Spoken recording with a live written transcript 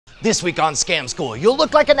This week on Scam School, you'll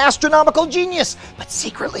look like an astronomical genius, but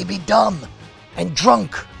secretly be dumb and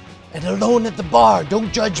drunk and alone at the bar.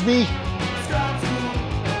 Don't judge me.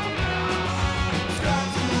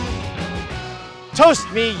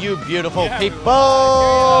 Toast me, you beautiful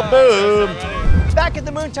people. Boom. Back at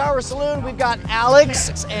the Moontower Saloon, we've got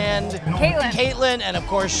Alex and Caitlin, and of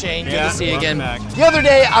course Shane. Good to see you again. The other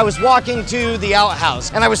day, I was walking to the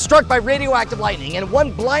outhouse, and I was struck by radioactive lightning, and in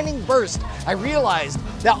one blinding burst, I realized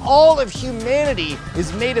that all of humanity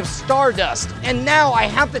is made of stardust, and now I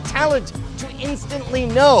have the talent to instantly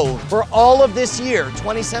know for all of this year,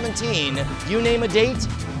 2017, you name a date,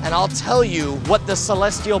 and I'll tell you what the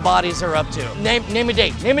celestial bodies are up to. Name a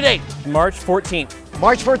date, name a date. March 14th.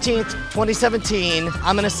 March 14th, 2017.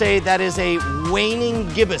 I'm gonna say that is a waning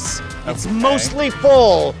gibbous. It's mostly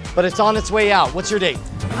full, but it's on its way out. What's your date?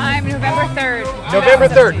 I'm November 3rd. November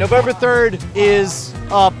 3rd. November 3rd is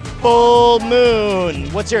a full moon.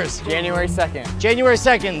 What's yours? January 2nd. January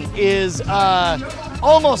 2nd is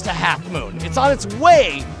almost a half moon. It's on its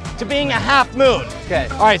way to being a half moon. Okay.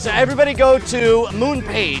 All right, so everybody go to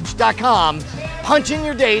moonpage.com, punch in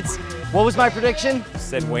your dates. What was my prediction?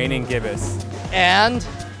 Said waning gibbous. And?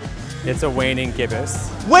 It's a waning gibbous.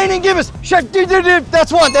 Waning gibbous!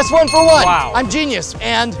 That's one for one. Wow. I'm genius.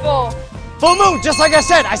 And? Full moon, just like I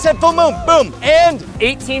said. I said full moon, boom. And?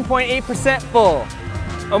 18.8% full.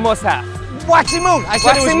 Almost half. Waxing moon. I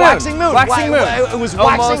said it was waxing moon. Waxing moon. It was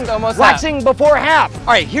almost waxing before half. All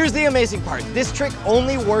right, here's the amazing part. This trick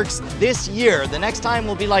only works this year. The next time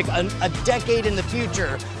will be like a decade in the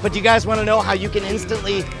future. But do you guys want to know how you can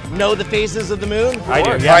instantly know the phases of the moon? I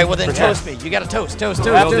do. All right, well then toast me. You got to toast. Will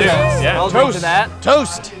do. Yeah. Toast. Toast to that.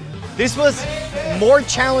 Toast. This was more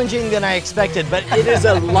challenging than I expected, but it is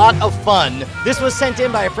a lot of fun. This was sent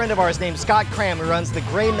in by a friend of ours named Scott Cram, who runs the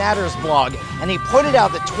Gray Matters blog, and he pointed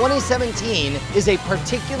out that 2017 is a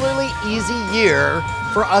particularly easy year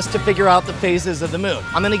for us to figure out the phases of the moon.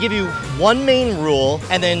 I'm gonna give you one main rule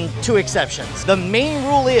and then two exceptions. The main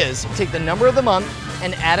rule is take the number of the month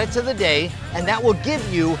and add it to the day, and that will give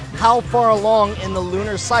you how far along in the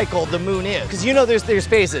lunar cycle the moon is. Because you know there's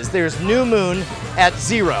phases. There's new moon at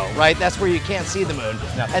 0, right? That's where you can't see the moon.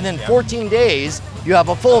 And then 14 days, you have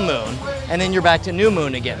a full moon, and then you're back to new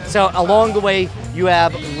moon again. So along the way, you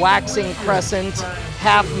have waxing crescent,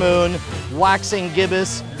 half moon, waxing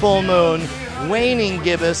gibbous, full moon, waning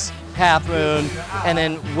gibbous, half moon, and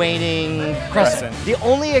then waning crescent. The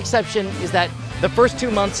only exception is that the first 2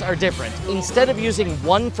 months are different. Instead of using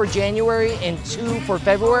 1 for January and 2 for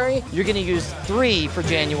February, you're gonna use 3 for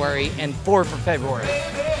January and 4 for February.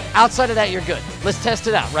 Outside of that, you're good. Let's test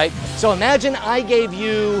it out, right? So imagine I gave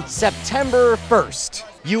you September 1st.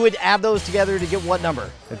 You would add those together to get what number?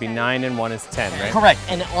 It'd be 9 and 1 is 10, right? Correct.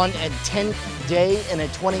 And on a 10th day in a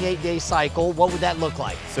 28-day cycle, what would that look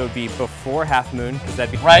like? So it'd be before half moon, because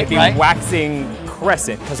that'd be, right. waxing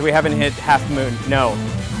crescent, because we haven't hit half moon.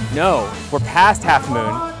 No, we're past half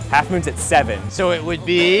moon. Half moon's at 7. So it would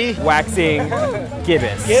be? Waxing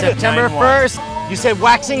gibbous. September 1st. You said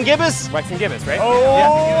waxing gibbous? Waxing gibbous, right? Oh,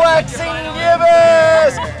 yeah. Waxing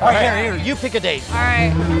gibbous! All right, here, you pick a date. All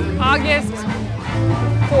right, August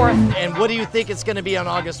 4th. And what do you think it's gonna be on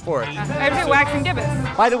August 4th? I'd say waxing gibbous.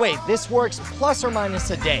 By the way, this works plus or minus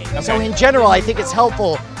a day. Okay. So in general, I think it's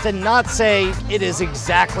helpful to not say it is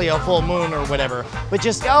exactly a full moon or whatever, but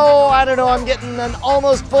just, oh, I don't know, I'm getting an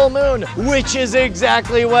almost full moon, which is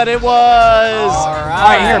exactly what it was. All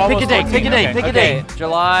right, here, pick a date, pick a date, pick a date.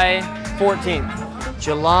 July 14th.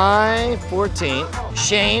 July 14th.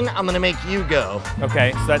 Shane, I'm gonna make you go.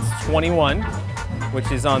 Okay, so that's 21,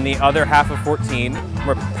 which is on the other half of 14.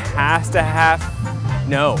 We're past a half,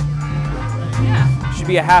 no. Yeah. Should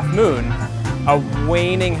be a half moon, a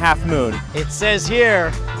waning half moon. It says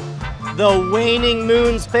here, the waning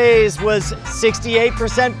moon's phase was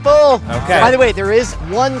 68% full. Okay. By the way, there is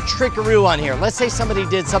one trickaroo on here. Let's say somebody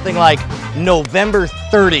did something like November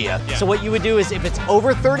 30th. Yeah. So what you would do is if it's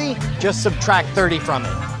over 30, just subtract 30 from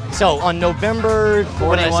it. So on November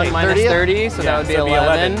 41 minus 30, so that would be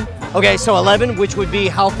 11. Okay, so 11, which would be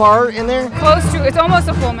how far in there? Close to, it's almost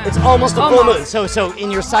a full moon. It's almost a full moon. So in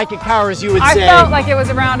your psychic powers, you would say. I felt like it was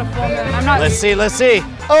around a full moon. I'm not. Let's see.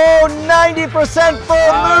 Oh, 90% full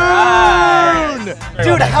moon! Right.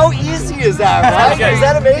 Dude, how easy is that, right? Okay. Is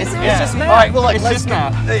that amazing? Yeah. It's just math. All right, well, look, it's just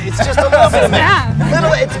math. It's just a little bit of math.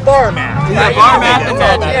 It's bar math. Yeah, bar math and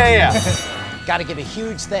magic. Yeah. Got to give a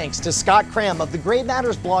huge thanks to Scott Cram of the Gray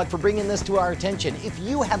Matters blog for bringing this to our attention. If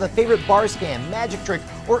you have a favorite bar scam, magic trick,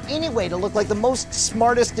 or any way to look like the most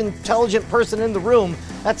smartest, intelligent person in the room,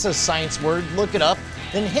 that's a science word, look it up.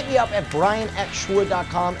 then hit me up at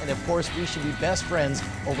brian@schwood.com. And of course, we should be best friends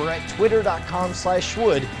over at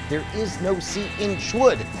twitter.com/Schwood. There is no C in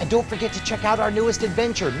Schwood. And don't forget to check out our newest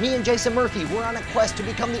adventure. Me and Jason Murphy, we're on a quest to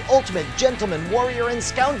become the ultimate gentleman, warrior, and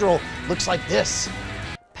scoundrel. Looks like this.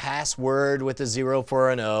 Password with a 0 for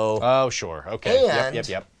an O. Oh, sure. Okay. And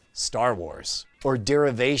Yep. Star Wars, or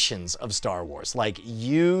derivations of Star Wars, like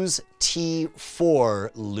use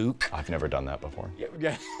T4, Luke. I've never done that before.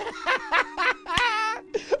 Yeah.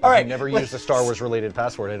 All right. I've never used a Star Wars related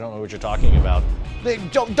password. I don't know what you're talking about.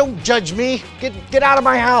 Don't judge me. Get out of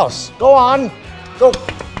my house. Go on. Go.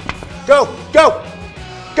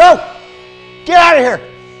 Get out of here.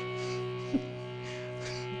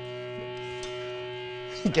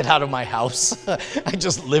 Get out of my house. I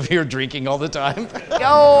just live here drinking all the time.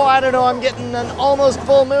 Oh, I don't know. I'm getting an almost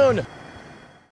full moon.